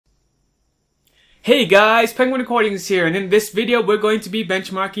Hey guys, Penguin Recordings here, and in this video we're going to be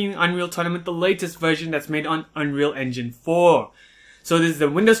benchmarking Unreal Tournament, the latest version that's made on Unreal Engine 4. So this is the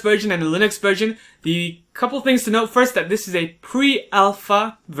Windows version and the Linux version. The couple things to note first, that this is a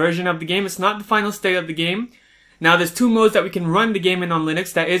pre-alpha version of the game. It's not the final state of the game. Now there's two modes that we can run the game in on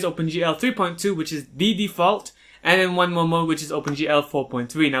Linux. That is OpenGL 3.2, which is the default, and then one more mode which is OpenGL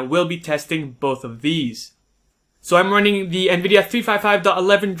 4.3. Now we'll be testing both of these. So I'm running the Nvidia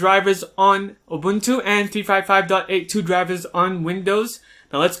 355.11 drivers on Ubuntu and 355.82 drivers on Windows.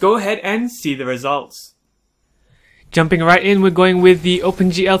 Now let's go ahead and see the results. Jumping right in, we're going with the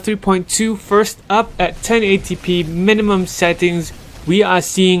OpenGL 3.2 first up. At 1080p minimum settings, we are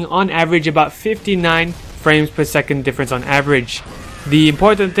seeing on average about 59 frames per second difference on average. The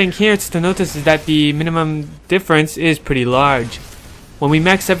important thing here to notice is that the minimum difference is pretty large. When we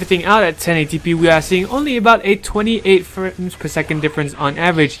max everything out at 1080p, we are seeing only about a 28 frames per second difference on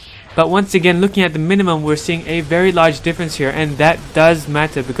average. But once again, looking at the minimum, we're seeing a very large difference here, and that does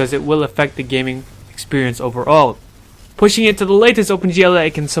matter because it will affect the gaming experience overall. Pushing it to the latest OpenGL that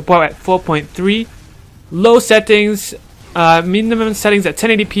it can support at 4.3. Low settings, minimum settings at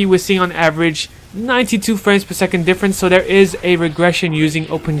 1080p, we're seeing on average 92 frames per second difference, so there is a regression using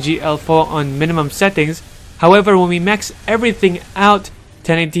OpenGL 4 on minimum settings. However, when we max everything out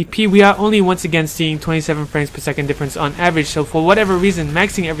 1080p, we are only once again seeing 27 frames per second difference on average. So for whatever reason,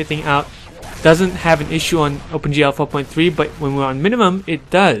 maxing everything out doesn't have an issue on OpenGL 4.3, but when we're on minimum, it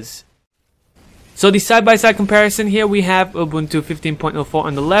does. So the side-by-side comparison here, we have Ubuntu 15.04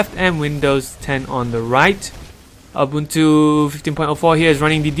 on the left and Windows 10 on the right. Ubuntu 15.04 here is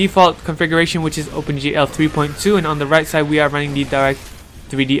running the default configuration, which is OpenGL 3.2, and on the right side we are running the Direct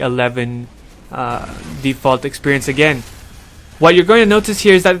 3D 11 default experience again. What you're going to notice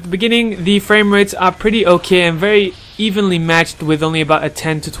here is that at the beginning the frame rates are pretty okay and very evenly matched, with only about a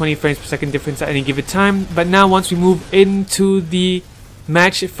 10 to 20 frames per second difference at any given time. But now once we move into the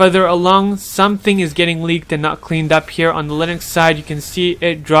match further along, something is getting leaked and not cleaned up here. On the Linux side, you can see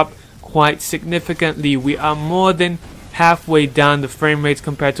it drop quite significantly. We are more than halfway down the frame rates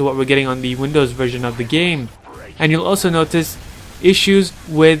compared to what we're getting on the Windows version of the game. And you'll also notice issues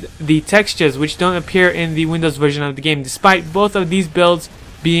with the textures, which don't appear in the Windows version of the game, despite both of these builds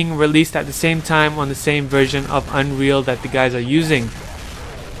being released at the same time on the same version of Unreal that the guys are using.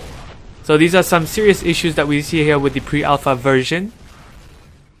 So these are some serious issues that we see here with the pre-alpha version.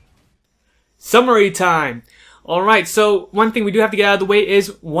 Summary time. Alright, so one thing we do have to get out of the way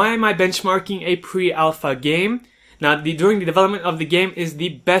is, why am I benchmarking a pre-alpha game? Now, during the development of the game is the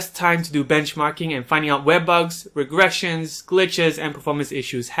best time to do benchmarking and finding out where bugs, regressions, glitches, and performance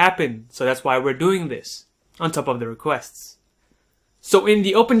issues happen. So that's why we're doing this, on top of the requests. So in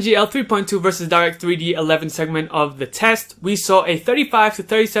the OpenGL 3.2 versus Direct 3D 11 segment of the test, we saw a 35 to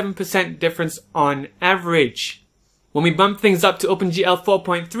 37% difference on average. When we bumped things up to OpenGL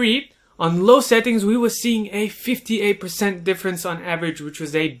 4.3, on low settings we were seeing a 58% difference on average, which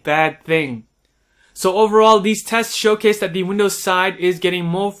was a bad thing. So overall, these tests showcase that the Windows side is getting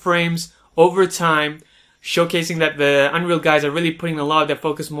more frames over time, showcasing that the Unreal guys are really putting a lot of their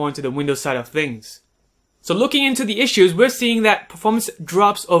focus more into the Windows side of things. So looking into the issues, we're seeing that performance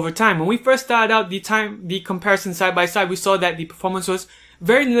drops over time. When we first started out the comparison side by side, we saw that the performance was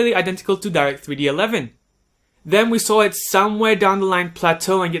very nearly identical to Direct 3D 11. Then we saw it somewhere down the line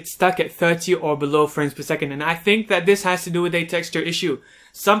plateau and get stuck at 30 or below frames per second. And I think that this has to do with a texture issue.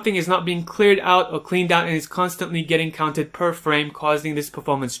 Something is not being cleared out or cleaned out and is constantly getting counted per frame, causing this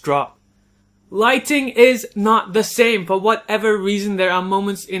performance drop. Lighting is not the same. For whatever reason, there are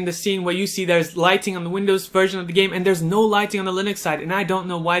moments in the scene where you see there's lighting on the Windows version of the game and there's no lighting on the Linux side, and I don't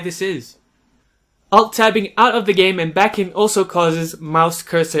know why this is. Alt-tabbing out of the game and back in also causes mouse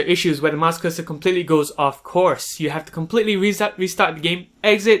cursor issues, where the mouse cursor completely goes off course. You have to completely restart the game,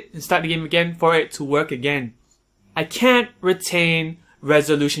 exit, and start the game again for it to work again. I can't retain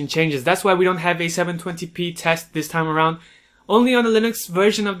resolution changes. That's why we don't have a 720p test this time around. Only on the Linux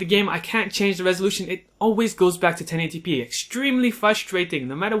version of the game, I can't change the resolution. It always goes back to 1080p. Extremely frustrating.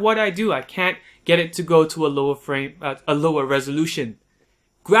 No matter what I do, I can't get it to go to a lower resolution.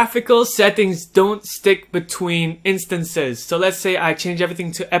 Graphical settings don't stick between instances. So let's say I change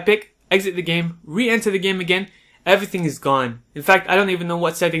everything to epic, exit the game, re-enter the game again, everything is gone. In fact, I don't even know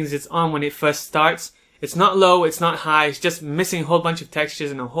what settings it's on when it first starts. It's not low, it's not high, it's just missing a whole bunch of textures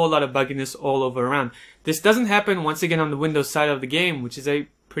and a whole lot of bugginess all over around. This doesn't happen once again on the Windows side of the game, which is a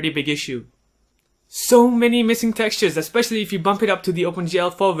pretty big issue. So many missing textures, especially if you bump it up to the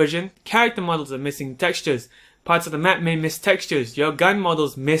OpenGL 4 version. Character models are missing textures. Parts of the map may miss textures. Your gun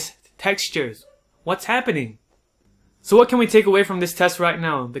models miss textures. What's happening? So what can we take away from this test right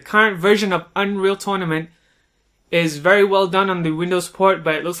now? The current version of Unreal Tournament is very well done on the Windows port,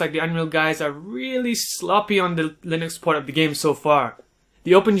 but it looks like the Unreal guys are really sloppy on the Linux port of the game so far.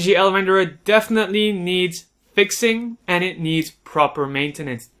 The OpenGL renderer definitely needs fixing, and it needs proper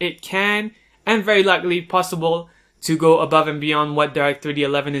maintenance. It can, and very likely possible, to go above and beyond what DirectX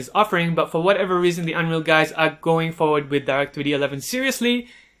 3D11 is offering, but for whatever reason the Unreal guys are going forward with DirectX 3D11 seriously,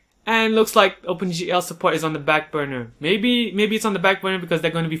 and looks like OpenGL support is on the back burner. Maybe it's on the back burner because they're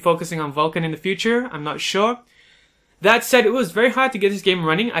going to be focusing on Vulkan in the future, I'm not sure. That said, it was very hard to get this game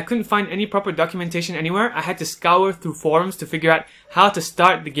running. I couldn't find any proper documentation anywhere. I had to scour through forums to figure out how to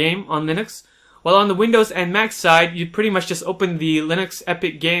start the game on Linux. While on the Windows and Mac side, you pretty much just open the Linux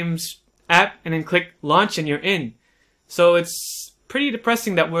Epic Games app and then click launch and you're in. So it's pretty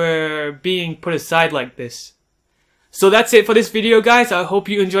depressing that we're being put aside like this. So that's it for this video, guys. I hope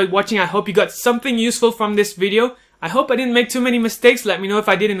you enjoyed watching. I hope you got something useful from this video. I hope I didn't make too many mistakes. Let me know if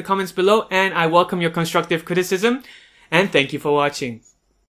I did in the comments below, and I welcome your constructive criticism. And thank you for watching.